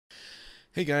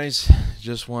Hey guys,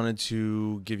 just wanted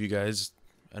to give you guys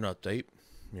an update,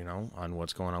 on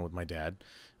what's going on with my dad.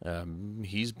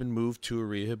 He's been moved to a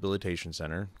rehabilitation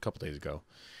center a couple days ago,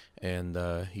 and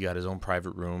he got his own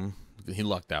private room. He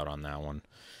lucked out on that one.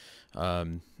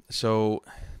 So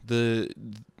the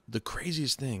the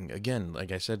craziest thing, again,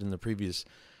 like I said in the previous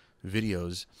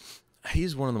videos,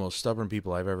 he's one of the most stubborn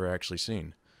people I've ever actually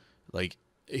seen. Like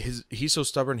he's so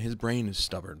stubborn, his brain is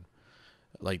stubborn.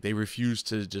 Like they refuse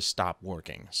to just stop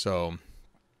working. So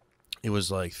it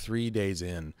was like 3 days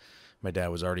in, my dad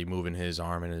was already moving his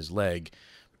arm and his leg.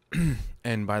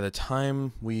 And by the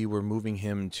time we were moving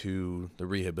him to the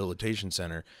rehabilitation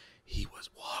center, he was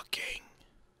walking.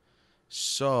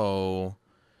 So,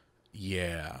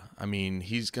 yeah. I mean,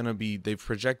 they've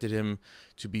projected him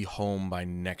to be home by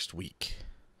next week.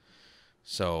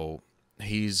 So,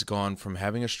 he's gone from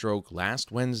having a stroke last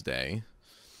Wednesday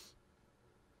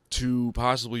to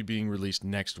possibly being released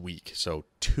next week. So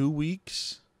 2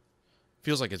 weeks.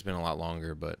 Feels like it's been a lot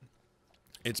longer, but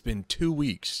it's been 2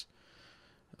 weeks,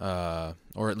 or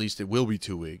at least it will be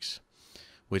 2 weeks,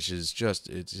 which is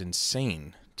it's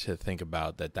insane to think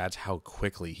about that. That's how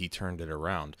quickly he turned it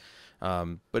around.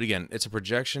 But again, it's a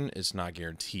projection. It's not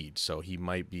guaranteed. So he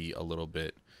might be a little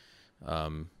bit,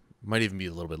 might even be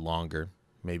a little bit longer.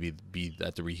 Maybe be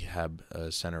at the rehab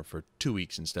center for 2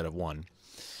 weeks instead of one.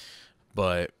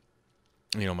 But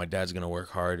my dad's gonna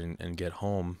work hard and get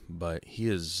home, but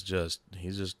he's just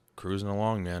cruising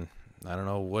along, man. I don't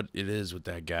know what it is with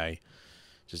that guy.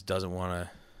 Just doesn't want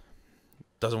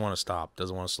to stop,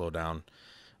 doesn't want to slow down.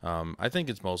 I think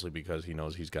it's mostly because he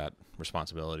knows he's got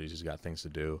responsibilities, he's got things to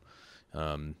do,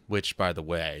 which, by the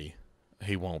way,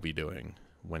 he won't be doing.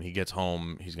 When he gets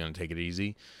home, he's gonna take it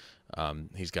easy.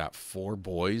 He's got 4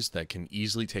 boys that can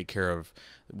easily take care of.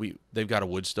 They've got a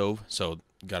wood stove, so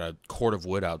got a cord of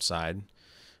wood outside.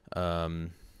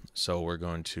 So we're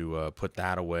going to put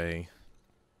that away.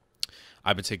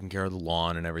 I've been taking care of the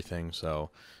lawn and everything, so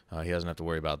he doesn't have to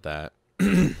worry about that.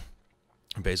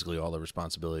 Basically, all the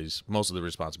responsibilities, most of the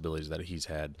responsibilities that he's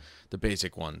had, the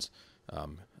basic ones,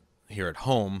 here at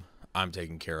home, I'm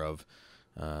taking care of.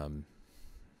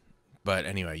 But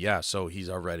anyway, yeah, so he's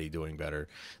already doing better.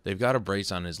 They've got a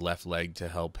brace on his left leg to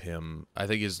help him. I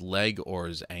think his leg or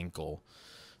his ankle.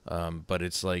 But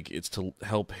it's to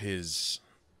help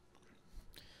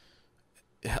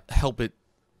it,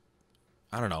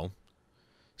 I don't know,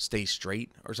 stay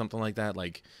straight or something like that.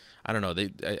 Like, I don't know.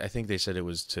 I think they said it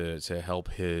was to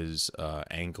help his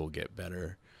ankle get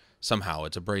better. Somehow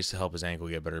it's a brace to help his ankle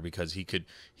get better because he could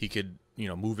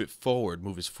move it forward,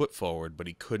 move his foot forward, but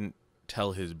he couldn't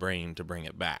tell his brain to bring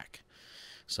it back.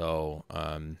 So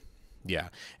yeah.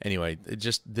 Anyway,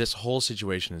 this whole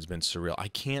situation has been surreal. I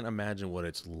can't imagine what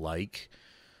it's like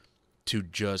to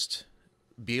just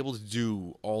be able to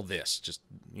do all this, just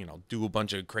do a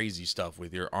bunch of crazy stuff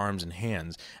with your arms and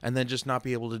hands, and then just not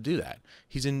be able to do that.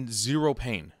 He's in zero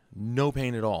pain, no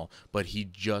pain at all, but he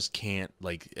just can't.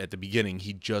 Like at the beginning,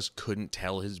 he just couldn't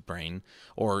tell his brain,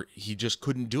 or he just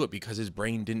couldn't do it because his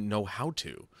brain didn't know how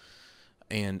to.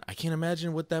 And I can't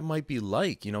imagine what that might be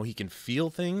like. He can feel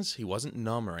things. He wasn't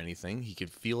numb or anything. He could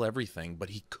feel everything, but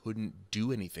he couldn't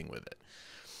do anything with it.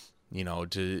 He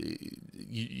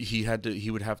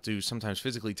would have to sometimes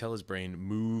physically tell his brain,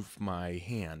 move my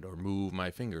hand or move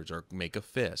my fingers or make a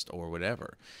fist or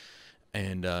whatever.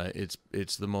 And it's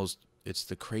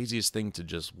the craziest thing to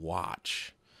just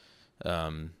watch.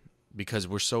 Because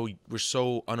we're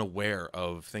so unaware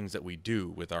of things that we do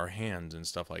with our hands and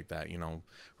stuff like that.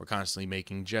 We're constantly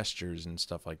making gestures and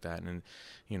stuff like that. And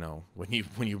when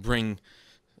you bring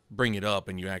it up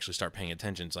and you actually start paying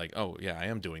attention, it's like, oh yeah, I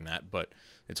am doing that. But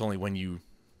it's only when you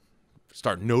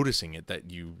start noticing it that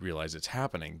you realize it's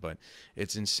happening. But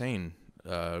it's insane.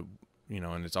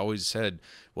 And it's always said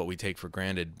what we take for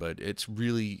granted, but it's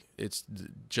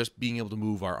just being able to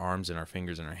move our arms and our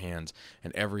fingers and our hands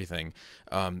and everything.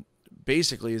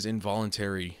 Basically is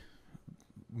involuntary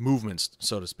movements,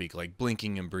 so to speak. Like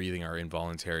blinking and breathing are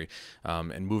involuntary,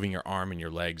 and moving your arm and your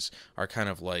legs are kind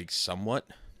of like somewhat,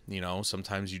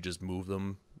 sometimes you just move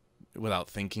them without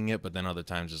thinking it, but then other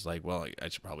times it's like, well, I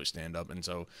should probably stand up, and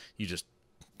so you just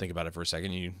think about it for a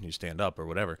second, you stand up or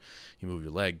whatever, you move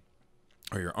your leg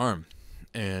or your arm,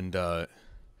 and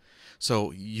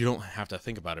so you don't have to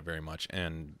think about it very much.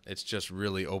 And it's just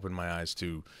really opened my eyes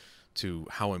to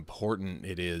how important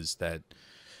it is that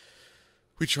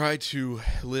we try to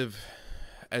live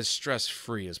as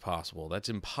stress-free as possible. That's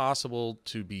impossible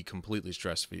to be completely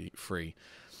stress-free,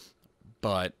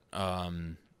 but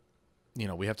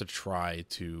we have to try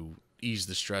to ease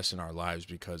the stress in our lives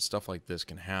because stuff like this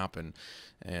can happen.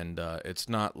 And it's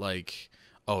not like,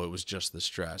 Oh, it was just the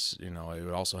stress. You know, it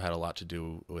also had a lot to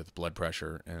do with blood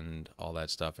pressure and all that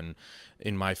stuff. And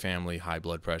in my family, high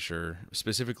blood pressure,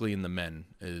 specifically in the men,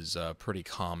 is pretty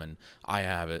common. I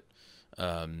have it.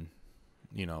 Um,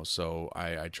 you know, so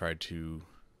I try to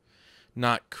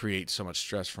not create so much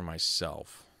stress for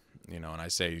myself. You know, and I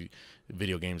say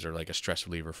video games are like a stress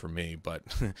reliever for me, but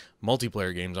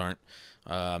multiplayer games aren't.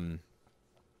 Um,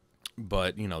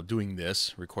 but you know, doing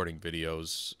this, recording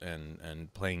videos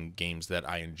and playing games that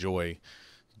I enjoy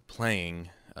playing,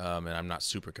 and I'm not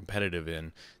super competitive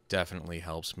in, definitely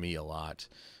helps me a lot,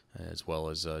 as well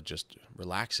as just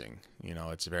relaxing. You know,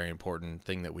 it's a very important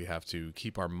thing that we have to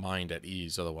keep our mind at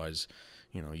ease. Otherwise,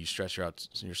 you know, you stress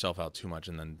yourself out too much,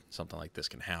 and then something like this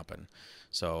can happen.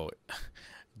 So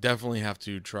definitely have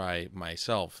to try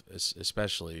myself,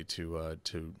 especially to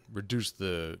reduce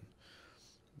the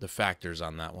factors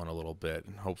on that one a little bit.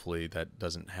 And hopefully that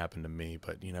doesn't happen to me,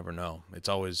 but you never know. It's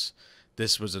always,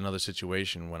 this was another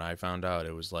situation when I found out,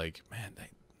 it was like, man,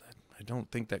 I don't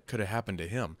think that could have happened to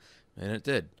him. And it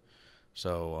did.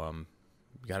 So,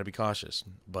 you got to be cautious,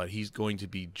 but he's going to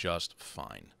be just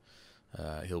fine.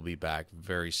 He'll be back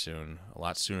very soon, a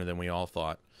lot sooner than we all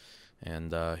thought.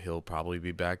 And he'll probably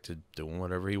be back to doing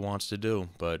whatever he wants to do,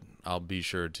 but I'll be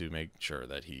sure to make sure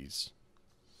that he's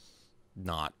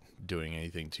not doing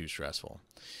anything too stressful.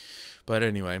 But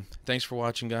anyway, thanks for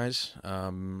watching, guys.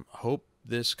 Hope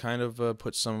this kind of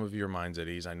puts some of your minds at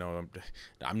ease. I know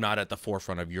I'm not at the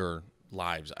forefront of your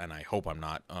lives, and I hope I'm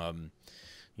not.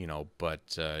 You know,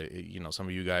 but you know, some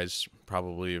of you guys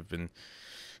probably have been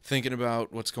thinking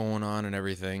about what's going on and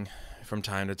everything from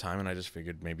time to time, and I just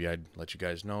figured maybe I'd let you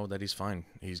guys know that he's fine.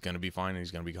 He's going to be fine, and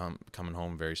he's going to be coming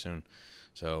home very soon.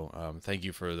 So thank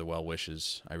you for the well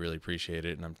wishes. I really appreciate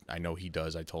it, and I know he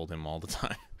does. I told him all the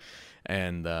time.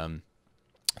 And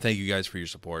thank you guys for your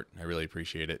support. I really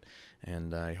appreciate it,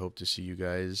 and I hope to see you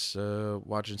guys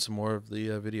watching some more of the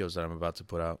videos that I'm about to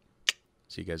put out.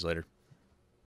 See you guys later.